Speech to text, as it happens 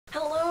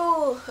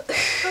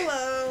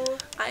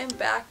I am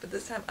back, but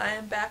this time I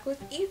am back with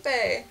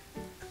Aoife.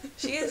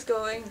 She is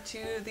going to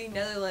the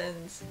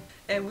Netherlands,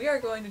 and we are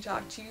going to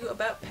talk to you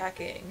about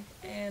packing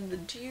and the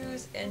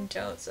do's and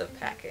don'ts of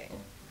packing.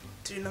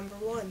 Do number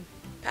 1.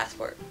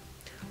 Passport.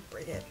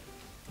 Bring it.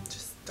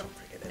 Just don't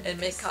forget it. And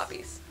make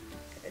copies.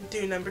 And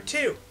do number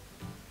 2.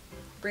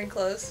 Bring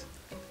clothes.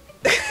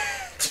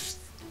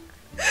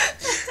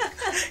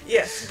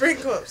 Yes, bring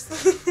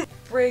clothes.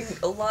 Bring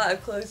a lot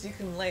of clothes you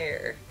can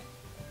layer.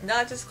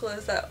 Not just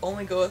clothes that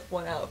only go with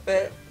one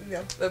outfit,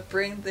 Yeah. but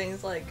bring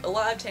things like a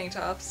lot of tank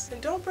tops.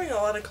 And don't bring a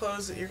lot of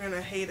clothes that you're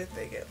gonna hate if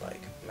they get like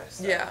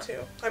messed Yeah. up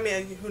too. I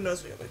mean, who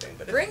knows what you'll be doing,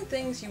 but Bring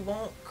things you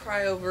won't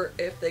cry over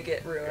if they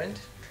get ruined.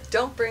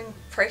 Don't bring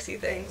pricey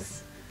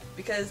things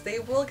because they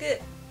will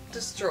get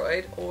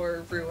destroyed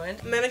or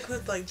ruined. And that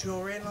includes like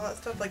jewelry and all that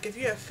stuff. Like if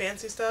you have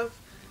fancy stuff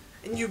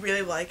and you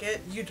really like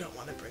it, you don't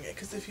want to bring it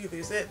because if you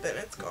lose it, then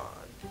it's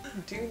gone.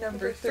 Do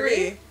number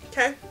 3.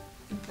 Okay.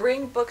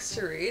 Bring books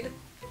to read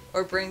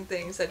or bring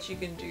things that you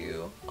can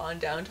do on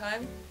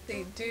downtime.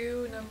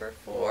 Do number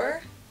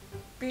 4.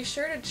 Be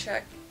sure to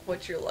check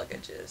what your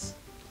luggage is.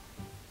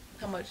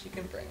 How much you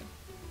can bring.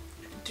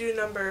 Do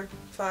number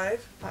 5.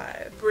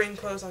 5. Bring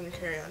clothes on your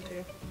carry-on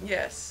too.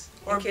 Yes.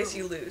 Or in case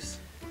you lose.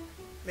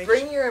 Make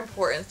Bring your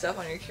important stuff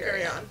on your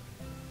carry-on. carry-on.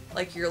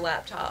 Like your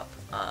laptop,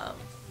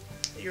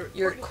 Your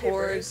your important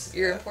cords, papers,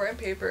 your yeah. important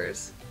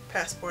papers,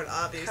 Passport,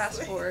 obviously.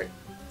 passport,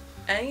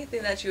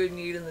 anything that you would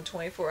need in the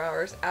 24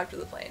 hours after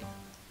the plane.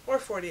 Or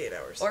 48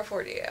 hours. Or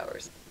 48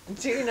 hours.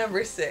 Do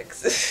number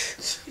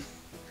 6.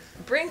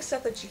 Bring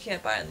stuff that you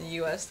can't buy in the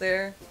US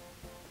there.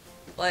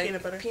 Like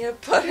Peanut butter.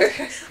 Peanut butter.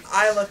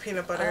 I love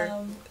peanut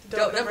butter.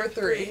 Don't number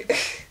 3.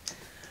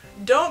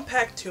 Don't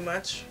pack too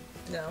much.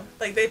 No.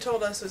 Like they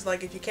told us, was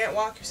like if you can't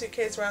walk your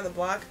suitcase around the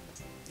block,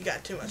 you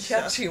got too much You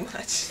got stuff. too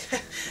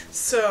much.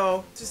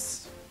 So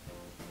just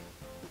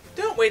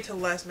don't wait till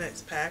the last minute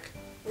to pack.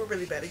 We're a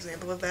really bad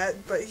example of that,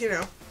 but you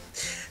know,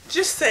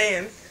 just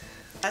saying.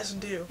 As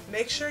do,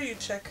 make sure you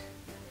check,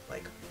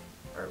 like,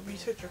 or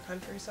research your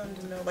country some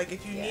to know, like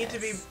if you need to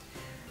be,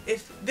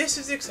 if this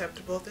is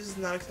acceptable, if this is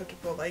not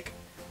acceptable, like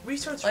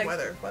research Like,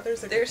 weather. Weather's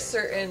a good There's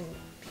thing. certain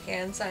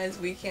hand signs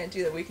we can't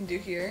do that we can do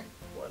here.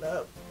 What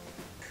up?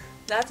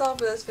 That's all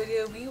for this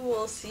video. We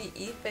will see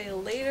Aoife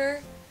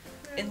later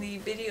in the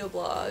video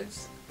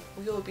blogs.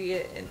 We will be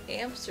in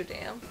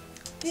Amsterdam,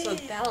 so Yeah.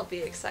 that'll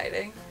be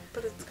exciting.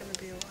 But it's gonna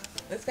be a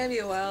while. It's gonna be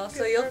a while, so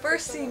Good you'll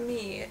purpose first a see lot.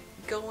 me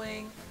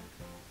going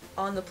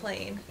on the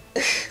plane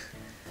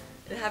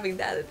and having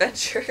that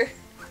adventure.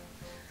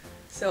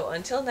 So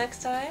until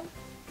next time,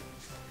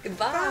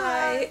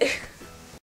 goodbye! Bye.